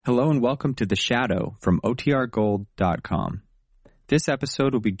Hello and welcome to The Shadow from OTRGold.com. This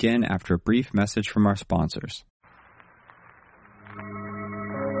episode will begin after a brief message from our sponsors.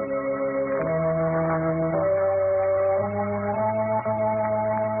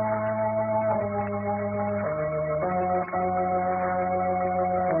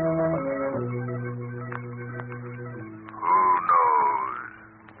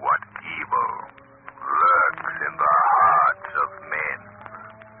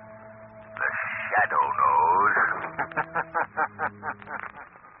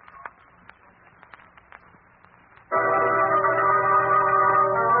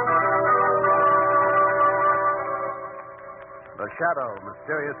 The Shadow,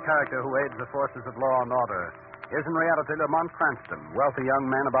 mysterious character who aids the forces of law and order, is in reality Lamont Cranston, wealthy young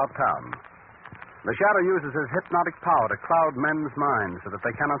man about town. The Shadow uses his hypnotic power to cloud men's minds so that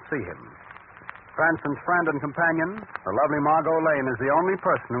they cannot see him. Cranston's friend and companion, the lovely Margot Lane, is the only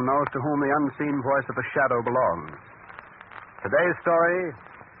person who knows to whom the unseen voice of the Shadow belongs. Today's story,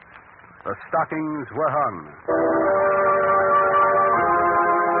 The Stockings Were Hung.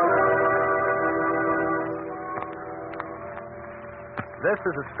 This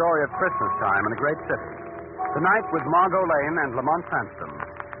is a story of Christmas time in a great city. Tonight, with Margot Lane and Lamont Cranston,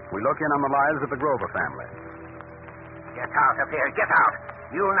 we look in on the lives of the Grover family. Get out of here. Get out.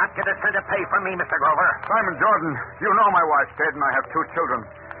 You'll not get a cent to pay from me, Mr. Grover. Simon Jordan, you know my wife's dead and I have 2 children.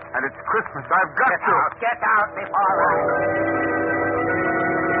 And it's Christmas. I've got to. Get out before I...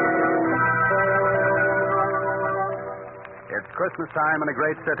 It's Christmas time in a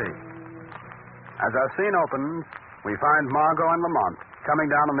great city. As our scene opens, we find Margot and Lamont coming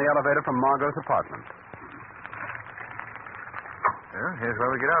down on the elevator from Margot's apartment. Yeah, here's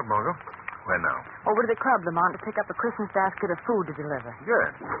where we get out, Margot. Where now? Over to the club, Lamont, to pick up a Christmas basket of food to deliver.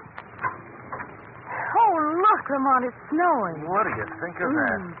 Good. Oh, look, Lamont, it's snowing. What do you think of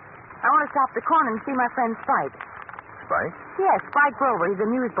that? I want to stop the corner and see my friend Spike. Spike? Yes, Spike Grover. He's a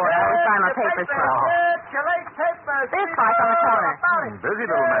newsboy. I always buy my papers from. There's Spike on the corner. Busy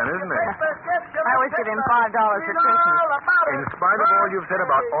little man, isn't he? I always give him $5 for Christmas. In spite of all you've said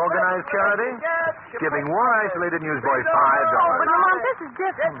about organized charity, giving one isolated newsboy $5. Oh, but Lamont, this is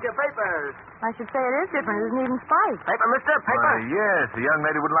different. Get your papers. I should say it is different. It isn't even Spike. Paper, mister? Paper? Yes, the young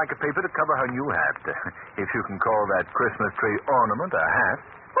lady would like a paper to cover her new hat. If you can call that Christmas tree ornament a hat.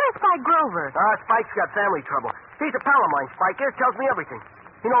 Where's Spike Grover? Spike's got family trouble. He's a pal of mine, Spike is. Tells me everything.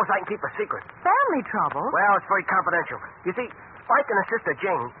 He knows I can keep a secret. Family trouble? Well, it's very confidential. You see, Spike and his sister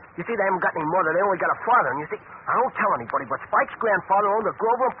Jane, you see, they haven't got any mother. They only got a father. And you see, I don't tell anybody, but Spike's grandfather owned a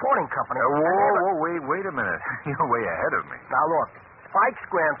Grover Importing Company. Wait a minute. You're way ahead of me. Now, look. Spike's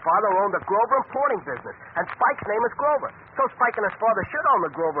grandfather owned the Grover Importing business, and Spike's name is Grover. So Spike and his father should own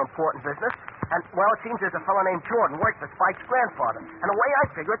the Grover Importing business. And, well, it seems there's a fellow named Jordan worked for Spike's grandfather. And the way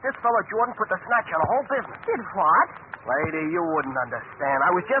I figure it, this fellow Jordan put the snatch on the whole business. Did what? Lady, you wouldn't understand.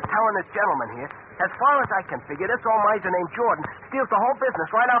 I was just telling this gentleman here, as far as I can figure, this old miser named Jordan steals the whole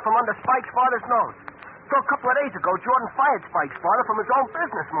business right out from under Spike's father's nose. So a couple of days ago, Jordan fired Spike's father from his own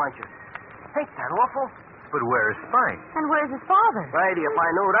business, mind you. Ain't that awful? But where's Spike? And where's his father? Lady, if I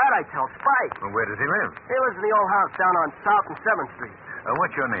knew that, I'd tell Spike. Well, where does he live? He lives in the old house down on South and 7th Street.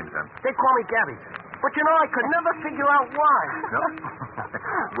 What's your name, son? They call me Gabby. But you know, I could never figure out why. No?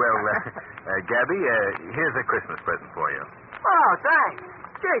 Well, Gabby, here's a Christmas present for you. Oh, thanks.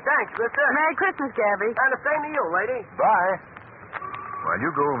 Gee, thanks, mister. Merry Christmas, Gabby. And the same to you, lady. Bye. Well, you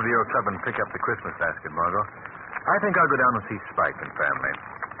go over to your club and pick up the Christmas basket, Margot. I think I'll go down and see Spike and family.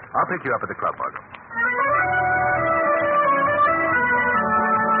 I'll pick you up at the club, Margot.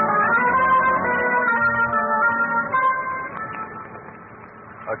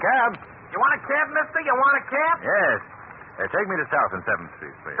 A cab? You want a cab, mister? You want a cab? Yes. Take me to South and 7th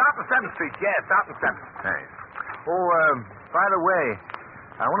Street, please. South and 7th Street, yeah, South and 7th. Thanks. Oh, by the way,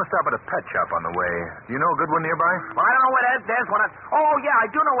 I want to stop at a pet shop on the way. Do you know a good one nearby? Well, I don't know where that is. There's one. Oh, yeah,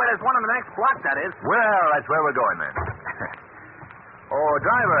 I do know where there's one on the next block, that is. Well, that's where we're going then. Oh,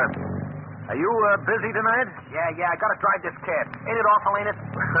 driver, are you busy tonight? Yeah, I gotta drive this cab. Ain't it awful, ain't it?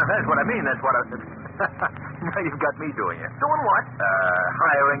 That's what I mean. That's what I... Now you've got me doing it. Doing what?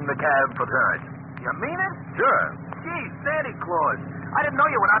 Hiring the cab for tonight. You mean it? Sure. Gee, Santa Claus. I didn't know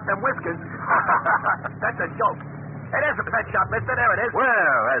you without them whiskers. That's a joke. It is a pet shop, mister. There it is.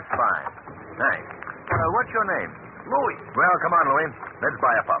 Well, that's fine. Thanks. What's your name? Louis. Well, come on, Louis. Let's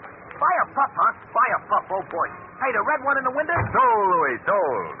buy a pup. Buy a pup, huh? Buy a pup, oh boy. Hey, the red one in the window? Sold, Louis,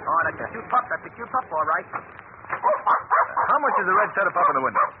 sold. Oh, that's a cute pup. That's a cute pup, all right. How much is the red setup up in the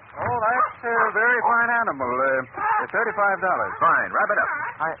window? Oh, that's a very fine animal. $35. Fine, wrap it up.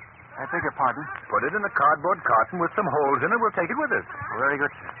 I beg your pardon? Put it in a cardboard carton with some holes in it. We'll take it with us. Very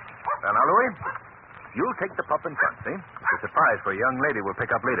good, sir. Now, Louis, you'll take the pup in front, see? It's a surprise for a young lady we'll pick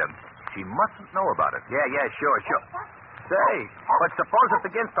up later. She mustn't know about it. Yeah, sure. Say, but suppose it's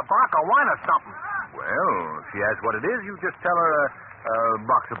against tobacco wine or something. Well, if she asks what it is, you just tell her a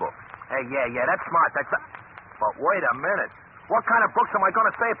box of books. Hey, yeah, that's smart. But wait a minute. What kind of books am I going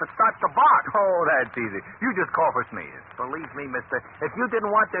to say if it starts to bark? Oh, that's easy. You just call for Sneeze. Believe me, mister, if you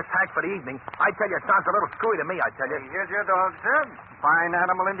didn't want this hack for the evening, I'd tell you it sounds a little screwy to me, I tell you. Here's your dog, sir. Fine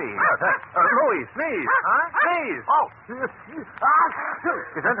animal indeed. Louis, Sneeze. Huh? Sneeze. Oh.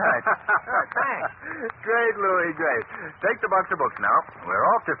 Gesundheit. Thanks. Great, Louis, great. Take the box of books now. We're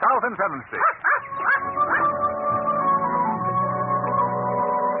off to South and 7th Street.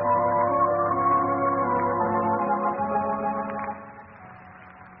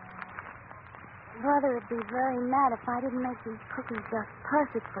 Brother would be very mad if I didn't make these cookies just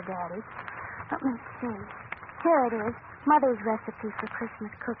perfect for Daddy. Let me see. Here it is. Mother's recipe for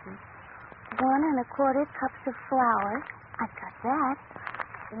Christmas cookies. 1 1/4 cups of flour. I've got that.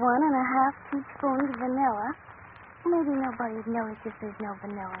 1 1/2 teaspoons vanilla. Maybe nobody'd notice if there's no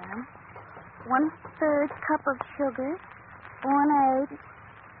vanilla in them. 1/3 cup of sugar. 1 egg.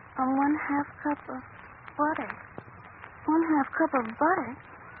 And 1/2 cup of butter. 1/2 cup of butter?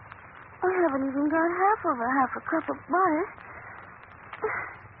 I haven't even got half a cup of butter.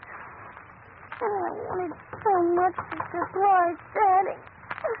 Oh, I wanted so much to surprise Daddy.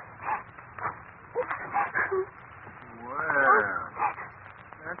 Well,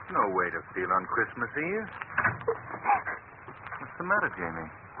 that's no way to feel on Christmas Eve. What's the matter,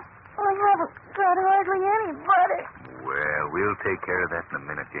 Jamie? I haven't got hardly any butter. Well, we'll take care of that in a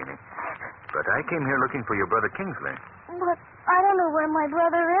minute, Jamie. But I came here looking for your brother Kingsley. But I don't know where my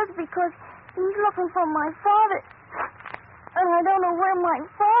brother is because he's looking for my father. And I don't know where my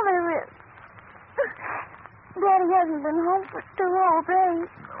father is. Daddy hasn't been home for 2 whole days.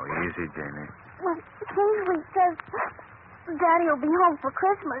 Oh, easy, Jamie. Well, Kingsley says Daddy will be home for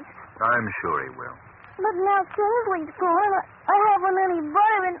Christmas. I'm sure he will. But now Kingsley's gone. I haven't any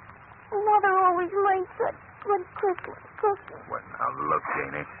butter, and Mother always made such good Christmas cookies. Well, now look,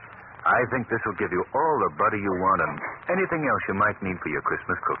 Janie. I think this will give you all the butter you want and anything else you might need for your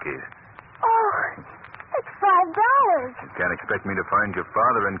Christmas cookies. Oh, it's $5. You can't expect me to find your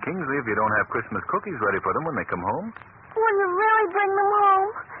father and Kingsley if you don't have Christmas cookies ready for them when they come home. Will you really bring them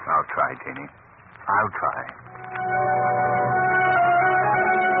home? I'll try, Janie. I'll try.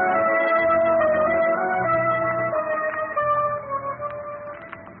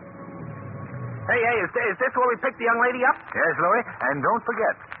 Hey, is this where we picked the young lady up? Yes, Louie, and don't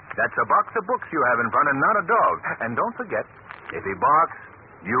forget, that's a box of books you have in front and not a dog. And don't forget, if he barks,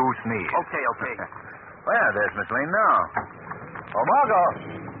 you sneeze. Okay. Well, there's Miss Lane now. Oh, Margot,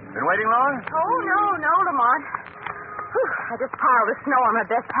 been waiting long? Oh, no, Lamont. I just piled the snow on my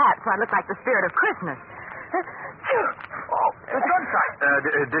best hat so I look like the spirit of Christmas. Oh, sunshine.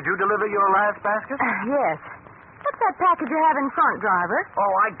 Did you deliver your last basket? Yes. What's that package you have in front, driver?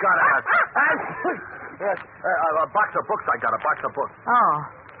 Oh, I got it. Yes, a box of books. I got a box of books. Oh.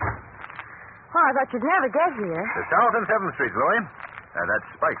 Well, I thought you'd never get here. To South and 7th Street, Louie. That's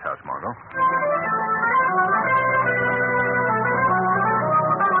Spike's house, Margot.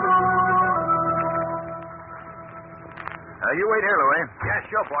 You wait here, Louie. Yeah,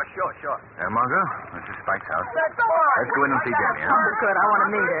 sure, boss. Sure. Margot, this is Spike's house. Let's go in and see Jenny, huh? Oh, good. I want to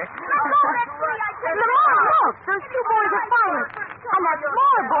meet her. Lamont, look. Those 2 boys are fighting. And that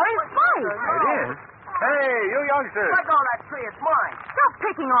smaller boy is Spike. It is? Hey, you youngsters. Let go of that tree. It's mine. Stop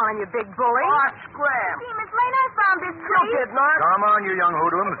picking on him, you big bully. Oh, scram. Gee, Miss Lane, I found this You tree. did not. Come on, you young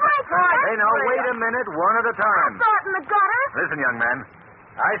hoodlums. Hey, now, wait a minute, one at a time. Start in the gutter. Listen, young man.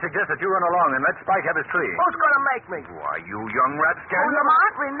 I suggest that you run along and let Spike have his tree. Who's going to make me? Why, you young rapscallion. Oh,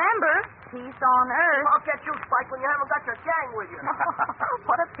 Lamont, remember, peace on earth. I'll get you, Spike, when you haven't got your gang with you.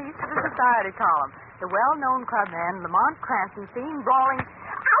 What a piece of the society column. The well-known clubman, Lamont Cranston, seen brawling...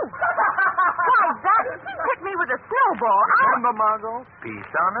 Ow! Why, that hit me with a snowball. Remember, Margot,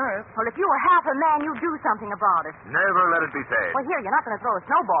 peace on earth. Well, if you were half a man, you'd do something about it. Never let it be said. Well, here, you're not going to throw a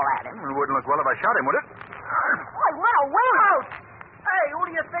snowball at him. It wouldn't look well if I shot him, would it? Boy, what a whale! Hey, who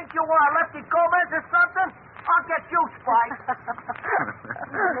do you think you are, Lefty Gomez or something? I'll get you, Spike.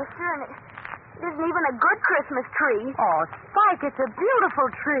 Mister, and it isn't even a good Christmas tree. Oh, Spike, it's a beautiful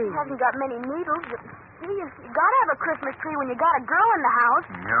tree. It hasn't got many needles, but gee, you gotta have a Christmas tree when you got a girl in the house.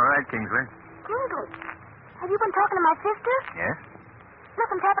 All right, Kingsley. Kingsley, have you been talking to my sister? Yes?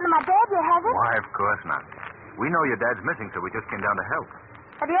 Nothing's happened to my dad yet, has it? Why, of course not. We know your dad's missing, so we just came down to help.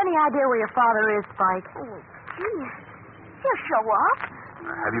 Have you any idea where your father is, Spike? Oh, gee. He'll show up.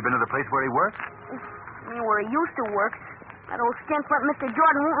 Have you been to the place where he works? Where he used to work. That old skinflint Mr.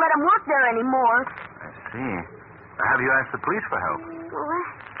 Jordan won't let him work there anymore. I see. Have you asked the police for help? Well,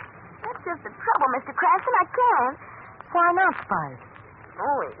 that's just the trouble, Mr. Cranston. I can't. Why not, Spike?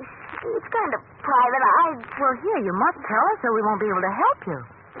 Oh, it's kind of private. Well, here, you must tell us or we won't be able to help you.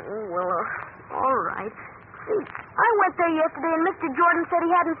 Oh, well, all right. See, I went there yesterday and Mr. Jordan said he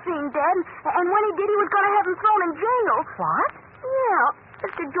hadn't seen Dad, and when he did, he was going to have him thrown in jail. What? Yeah.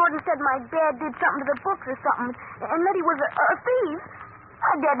 Mr. Jordan said my dad did something to the books or something, and that he was a thief.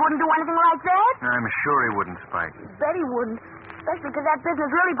 My dad wouldn't do anything like that. I'm sure he wouldn't, Spike. Bet he wouldn't. Especially because that business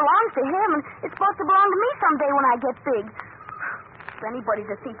really belongs to him, and it's supposed to belong to me someday when I get big. If anybody's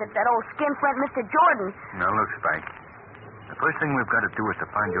a thief, it's that old skinflint Mr. Jordan. Now, look, Spike. The first thing we've got to do is to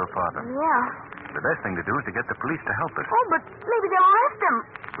find your father. Yeah. The best thing to do is to get the police to help us. Oh, but maybe they'll arrest him.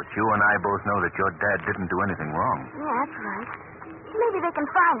 But you and I both know that your dad didn't do anything wrong. Yeah, that's right. Maybe they can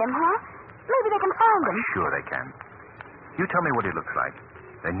find him, huh? Maybe they can find him. Sure they can. You tell me what he looks like.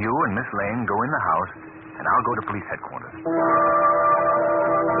 Then you and Miss Lane go in the house, and I'll go to police headquarters.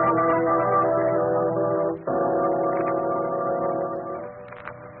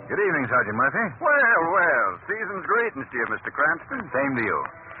 Good evening, Sergeant Murphy. Well. Season's greetings to you, Mr. Cranston. Same to you.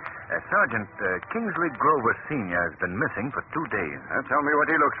 Sergeant, Kingsley Grover Sr. has been missing for 2 days. Tell me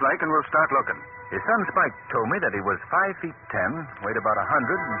what he looks like, and we'll start looking. His son Spike told me that he was 5 feet 10, weighed about 165,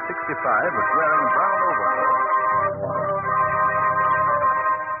 was wearing brown overalls.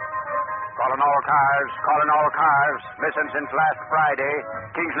 Calling all cars. Missing since last Friday.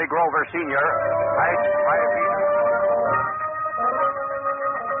 Kingsley Grover Sr. Height 5 feet.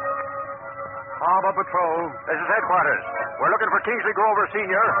 Harbor Patrol. This is headquarters. We're looking for Kingsley Grover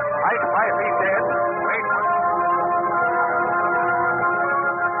Sr. Height 5 feet dead. Wait.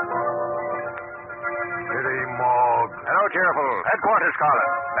 Kitty Morgue. Hello, cheerful. Headquarters calling.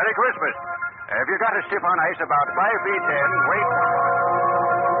 Merry Christmas. If you got a stiff on ice about 5 feet 10, wait.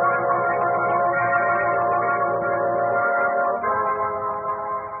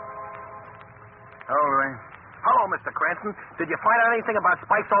 Hello, Mr. Cranston. Did you find out anything about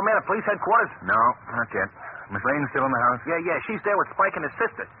Spike's old man at police headquarters? No, not yet. Miss Lane's still in the house? Yeah. She's there with Spike and his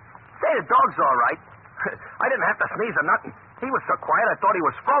sister. Say, the dog's all right. I didn't have to sneeze or nothing. He was so quiet I thought he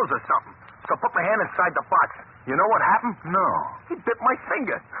was froze or something. So put my hand inside the box. You know what happened? No. He bit my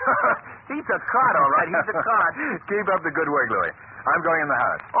finger. He's a cod, all right. He's a cod. Keep up the good work, Louie. I'm going in the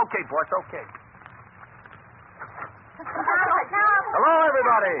house. Okay, boss, okay. Hello,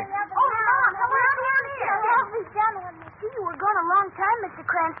 everybody. Oh, Mom, we're down here. Lovely gentlemen. You were gone a long time, Mr.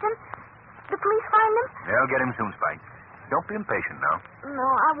 Cranston. The police find him? They'll get him soon, Spike. Don't be impatient now. No,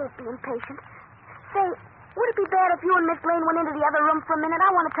 I won't be impatient. Say, would it be bad if you and Miss Lane went into the other room for a minute?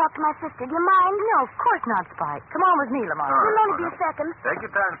 I want to talk to my sister. Do you mind? No, of course not, Spike. Come on with me, Lamont. It'll only be a second. Take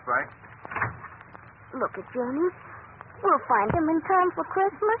your time, Spike. Look at Jamie. We'll find him in time for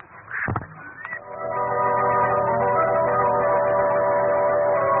Christmas.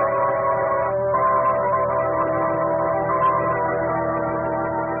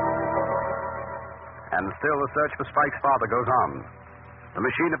 And still the search for Spike's father goes on. The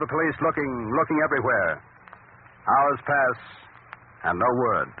machine of the police looking everywhere. Hours pass, and no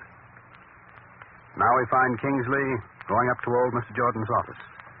word. Now we find Kingsley going up to old Mr. Jordan's office.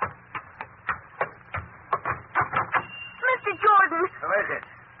 Mr. Jordan! Who is it?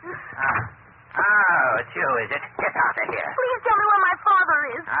 Oh, it's you, is it? Get out of here. Please tell me where my father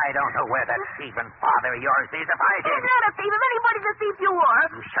is. I don't know where that thieving father of yours is. If I did... He's not a thief. If anybody's a thief, you are.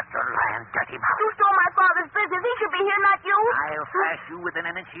 You shut your lying, dirty mouth. You stole my father's business. He should be here, not you. I'll flash you within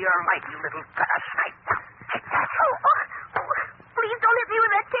an inch of your life, you little gutter snipe. Take that. Please don't hit me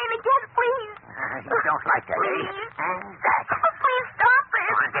with that cane again, please. You don't like that, eh? Please. And that. Please stop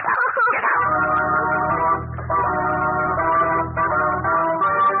it. Come on, get out. Get out.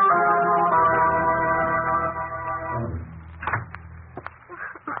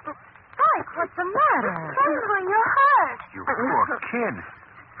 Spike, what's the matter? Henry, you're hurt. You poor kid.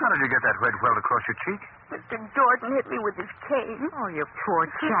 How did you get that red welt across your cheek? Mr. Jordan hit me with his cane. Oh, you poor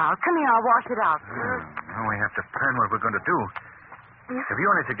child. Come here, I'll wash it out. Now we have to plan what we're going to do. Have you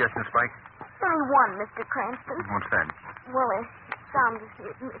any suggestions, Spike? Only one, Mr. Cranston. What's that? Well, it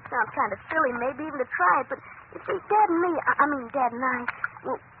sounds kind of silly, maybe even to try it, but you see, Dad and me, I mean Dad and I,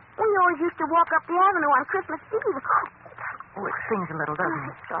 well, we always used to walk up the avenue on Christmas Eve. Oh, it stings a little, doesn't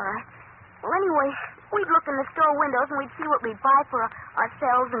it? It's all right. Well, anyway, we'd look in the store windows and we'd see what we'd buy for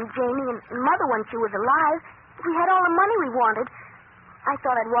ourselves and Jamie and Mother when she was alive. We had all the money we wanted. I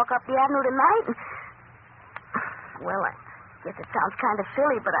thought I'd walk up the avenue tonight and... Well, I guess it sounds kind of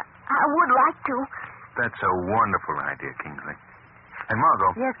silly, but I would like to. That's a wonderful idea, Kingsley. Hey,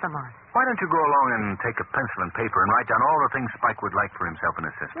 Margot. Yes, Lamont. Why don't you go along and take a pencil and paper and write down all the things Spike would like for himself and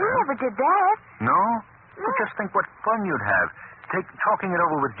his sister? We never did that. No? Well, just think what fun you'd have. Talking it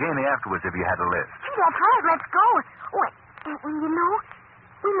over with Janie afterwards if you had a list. Gee, that's right. Let's go. Wait, you know,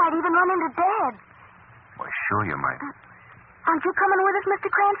 we might even run into Dad. Why, sure you might. Aren't you coming with us,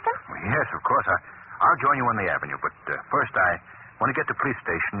 Mr. Cranston? Well, yes, of course. I'll join you on the avenue, but first I want to get to police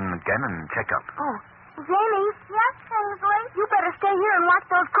station again and check up. Oh, Jamie. Yes, Kingsley? You better stay here and watch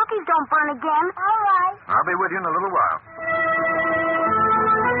those cookies don't burn again. All right. I'll be with you in a little while.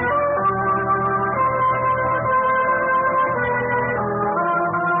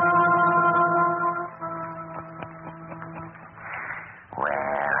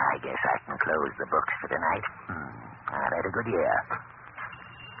 Well, I guess I can close the books for tonight. I've had a good year.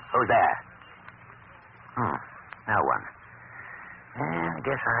 Who's there? No one. I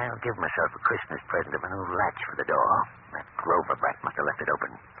guess I'll give myself a Christmas present of a new latch for the door. That Grover brat must have left it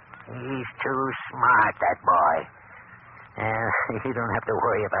open. He's too smart, that boy. You don't have to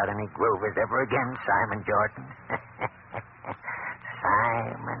worry about any Grovers ever again, Simon Jordan.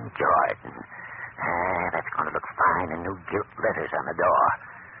 Simon Jordan. That's going to look fine in new gilt letters on the door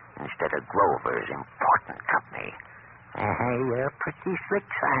instead of Grover's Important Company. You're pretty slick,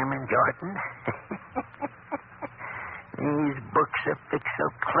 Simon Jordan. These books are fixed so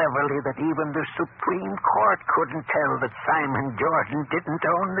cleverly that even the Supreme Court couldn't tell that Simon Jordan didn't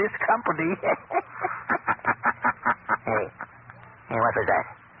own this company. Hey, what was that?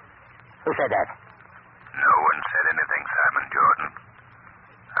 Who said that? No one said anything, Simon Jordan.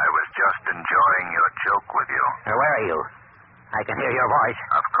 I was just enjoying your joke with you. Where are you? I can hear your voice.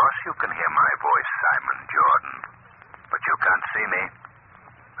 Of course you can hear my voice, Simon Jordan. But you can't see me.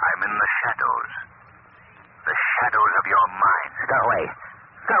 I'm in the shadows. The shadows of your mind. Go away.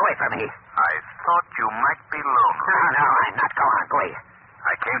 Go away from me. I thought you might be lonely. No, I'm not. Go on, go away.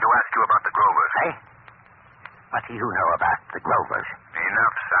 I came to ask you about the Grovers. Hey? What do you know about the Grovers?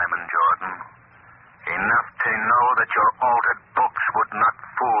 Enough, Simon Jordan. Enough to know that your altered books would not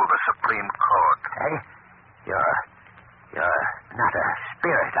fool the Supreme Court. Hey? You're not a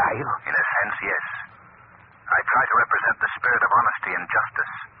spirit, are you? In a sense, yes. I try to represent the spirit of honesty and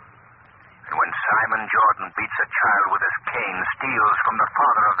justice. And when Simon Jordan beats a child with his cane, steals from the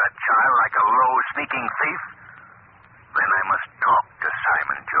father of that child like a low, sneaking thief, then I must talk to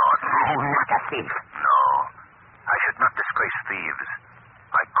Simon Jordan. I'm not a thief. No. I should not disgrace thieves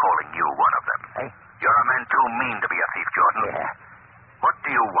by calling you one of them. Hey? You're a man too mean to be a thief, Jordan. Yeah. What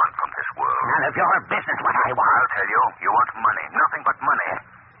do you want from this world? None of your business what I want. I'll tell you. You want money. Nothing but money.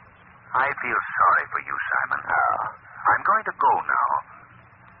 I feel sorry for you, Simon. Oh. I'm going to go now.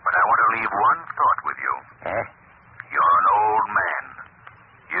 But I want to leave one thought with you. Eh? You're an old man.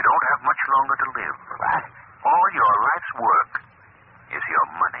 You don't have much longer to live. What? All your life's work is your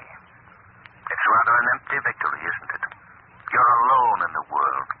money. It's rather an empty victory, isn't it? You're alone in the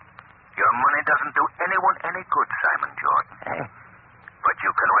world. Your money doesn't do anyone any good, Simon Jordan. Eh? But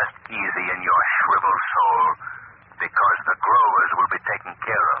you can rest easy in your shriveled soul because the Grovers will be taken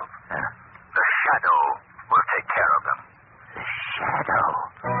care of. Huh? The shadow will take care of them. The shadow.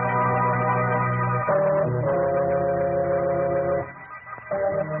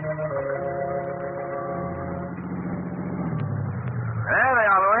 There they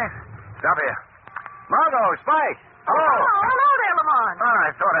are, Louis. Stop here. Margot, Spike. Oh, hello there, Lamont. Oh,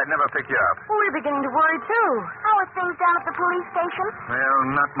 I thought I'd never pick you up. We're beginning to worry, too. How are things down at the police station? Well,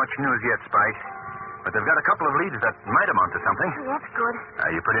 not much news yet, Spike. But they've got a couple of leads that might amount to something. That's good.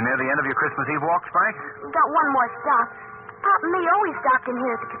 Are you pretty near the end of your Christmas Eve walk, Spike? We've got one more stop. Pop and me always stopped in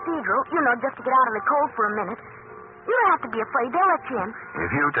here at the cathedral, just to get out in the cold for a minute. You don't have to be afraid. They'll let you in.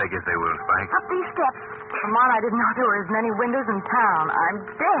 If you take it, they will, Spike. Up these steps. Lamont, I didn't know there were as many windows in town. I'm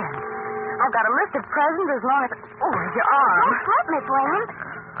dead. I've got a list of presents as long as... Oh, there's your arm. Don't sweat, Miss Raymond.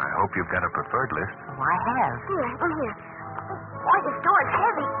 I hope you've got a preferred list. Oh, I have. Here, in here. Boy, this door is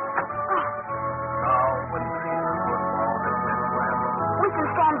heavy. We can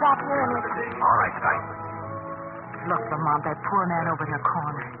stand back here and listen. All right, Spike. Look, Lamont, that poor man over in the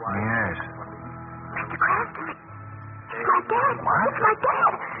corner. Yes. Mr. Cranston. It's my dad. What? It's my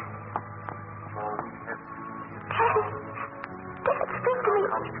dad. Daddy. Dad, speak to me.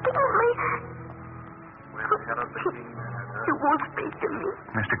 Speak to me. You won't speak to me.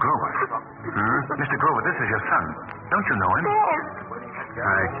 Mr. Grover. Mr. Grover, this is your son. Don't you know him? Dad.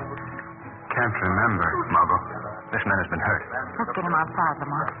 I can't remember. Margot, this man has been hurt. Let's get him outside,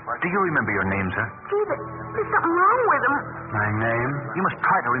 Lamont. Do you remember your name, sir? Gee, there's something wrong with him. My name? You must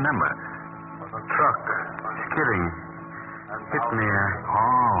try to remember. Truck. Skidding. Hit me.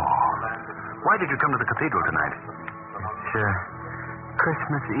 Oh. Why did you come to the cathedral tonight?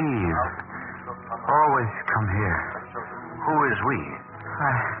 Christmas Eve. Always come here. Who is we?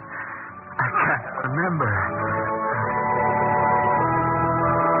 I can't remember.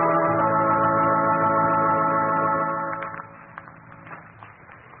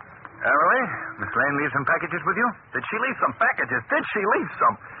 Emily, Miss Lane leave some packages with you? Did she leave some packages? Did she leave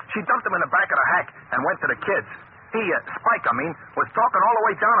some? She dumped them in the back of the hack and went to the kids. Spike, was talking all the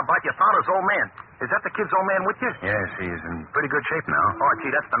way down about your father's old man. Is that the kid's old man with you? Yes, he's in pretty good shape now. Oh, gee,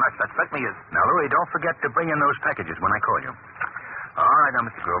 that's the nuts. That certainly is. Now, Louie, don't forget to bring in those packages when I call you. All right, now,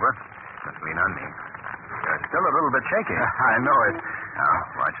 Mr. Grover. Just lean on me. You're still a little bit shaky. I know it. Now,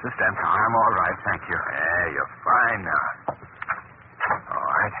 watch the step. I'm all right, thank you. Yeah, you're fine now. All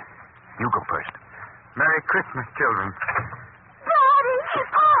right. You go first. Merry Christmas, children. Daddy!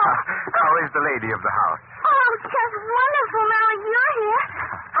 Oh! How is the lady of the house? Oh, just wonderful now you're here.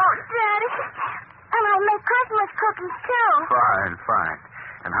 Oh, Daddy. And I make Christmas cookies, too. Fine.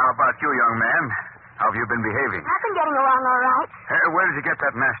 And how about you, young man? How have you been behaving? I've been getting along all right. Where did you get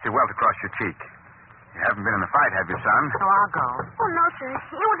that nasty welt across your cheek? You haven't been in a fight, have you, son? So I'll go. Oh, no, sir.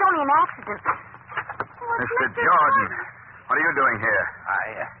 It was only an accident. Mr. Jordan, what are you doing here?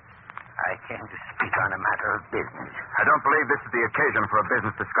 I came to speak on a matter of business. I don't believe this is the occasion for a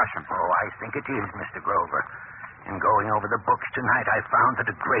business discussion. Oh, I think it is, Mr. Grover. In going over the books tonight, I found that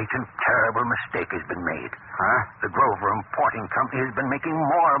a great and terrible mistake has been made. Huh? The Grover Importing Company has been making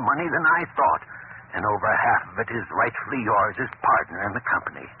more money than I thought, and over half of it is rightfully yours as partner in the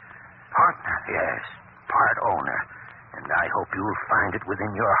company. Partner? Yes, part owner. And I hope you'll find it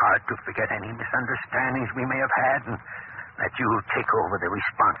within your heart to forget any misunderstandings we may have had, and that you'll take over the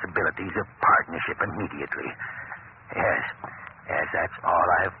responsibilities of partnership immediately. Yes, that's all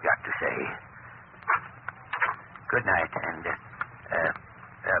I've got to say. Good night, and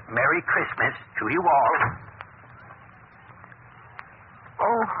Merry Christmas to you all.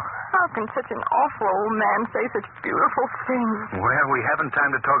 Oh, how can such an awful old man say such beautiful things? Well, we haven't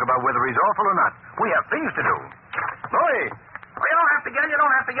time to talk about whether he's awful or not. We have things to do. Louie! Well, you don't have to yell. You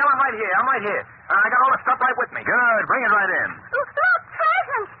don't have to yell. I'm right here. I got all the stuff right with me. Good. Bring it right in. Look,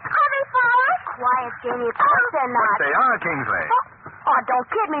 presents. Are they for us? Quiet, Janie. Of course they're But not. they are, Kingsley. Oh, don't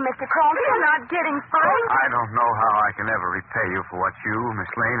kid me, Mr. Cranston. You're not getting fired. I don't know how I can ever repay you for what you,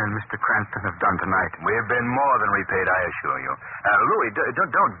 Miss Lane, and Mr. Cranston have done tonight. We've been more than repaid, I assure you. Louie,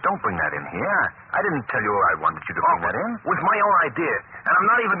 don't bring that in here. I didn't tell you I wanted you to bring that in. It was my own idea, and I'm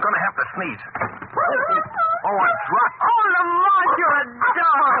not even going to have to sneeze. Oh, I dropped. Oh, Lamont, you're a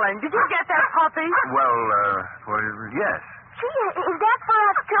darling. Did you get that puppy? Well, yes. Gee, is that for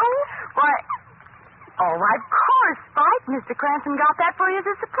us, too? Why, oh, of course, Spike. Mr. Cranston got that for you as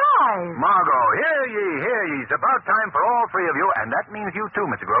a surprise. Margot, hear ye. It's about time for all three of you, and that means you too,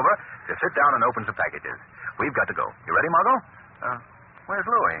 Mr. Grover, to sit down and open some packages. We've got to go. You ready, Margot? Where's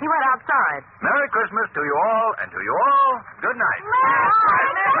Louie? He went outside. Merry Christmas to you all, and to you all, good night.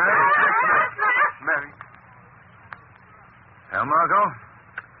 Merry Christmas. Merry. Well, Margot,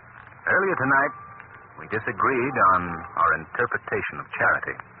 earlier tonight, we disagreed on our interpretation of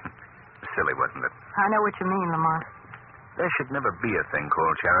charity. Silly, wasn't it? I know what you mean, Lamont. There should never be a thing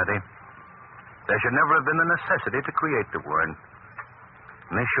called charity. There should never have been the necessity to create the word.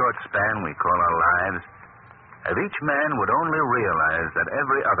 In this short span we call our lives, if each man would only realize that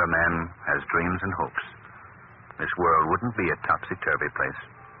every other man has dreams and hopes, this world wouldn't be a topsy-turvy place.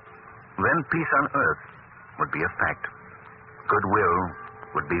 Then peace on earth would be a fact. Goodwill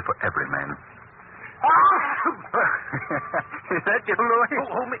would be for every man. Is that you,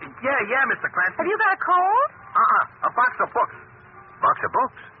 Louie? Yeah, Mr. Cranston. Have you got a cold? A box of books. Box of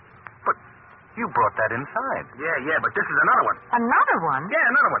books? But you brought that inside. Yeah, but this is another one. Another one? Yeah,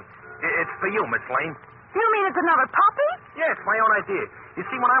 another one. It's for you, Miss Lane. You mean it's another puppy? Yeah, it's my own idea. You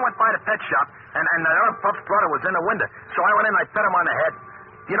see, when I went by the pet shop, and the other pup's brother was in the window, so I went in and I pet him on the head.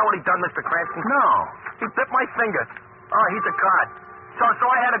 You know what he done, Mr. Cranston? No. He bit my finger. Oh, he's a card. So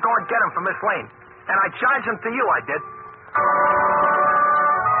I had to go and get him for Miss Lane. And I charged him to you, I did.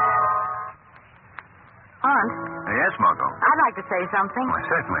 Aunt, Yes, Margot. I'd like to say something. Why,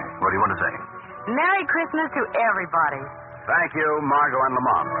 certainly. What do you want to say? Merry Christmas to everybody. Thank you, Margot and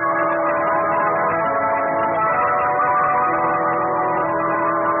Lamont.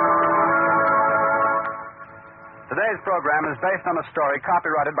 Today's program is based on a story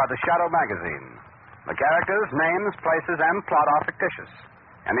copyrighted by the Shadow magazine. The characters, names, places, and plot are fictitious.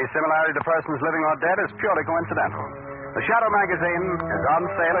 Any similarity to persons living or dead is purely coincidental. The Shadow magazine is on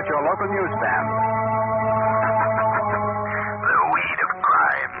sale at your local newsstand.